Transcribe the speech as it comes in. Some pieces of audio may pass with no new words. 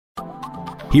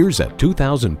Here's a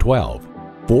 2012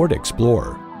 Ford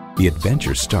Explorer. The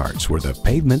adventure starts where the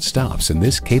pavement stops in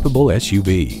this capable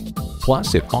SUV.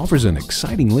 Plus, it offers an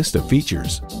exciting list of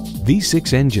features: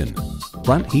 V6 engine,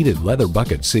 front heated leather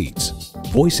bucket seats,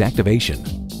 voice activation,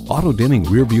 auto-dimming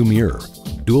rearview mirror,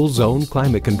 dual-zone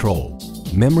climate control,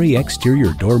 memory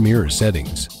exterior door mirror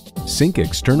settings, sync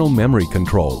external memory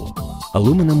control,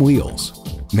 aluminum wheels,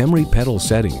 memory pedal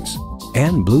settings,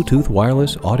 and Bluetooth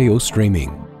wireless audio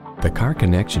streaming. The car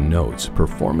connection notes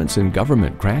performance in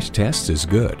government crash tests is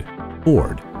good.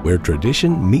 Ford, where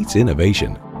tradition meets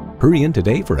innovation. Hurry in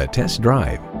today for a test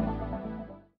drive.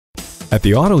 At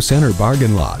the Auto Center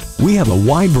Bargain Lot, we have a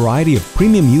wide variety of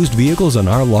premium used vehicles on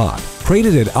our lot.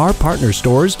 Traded at our partner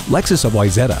stores, Lexus of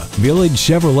Wayzata, Village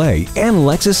Chevrolet, and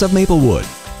Lexus of Maplewood.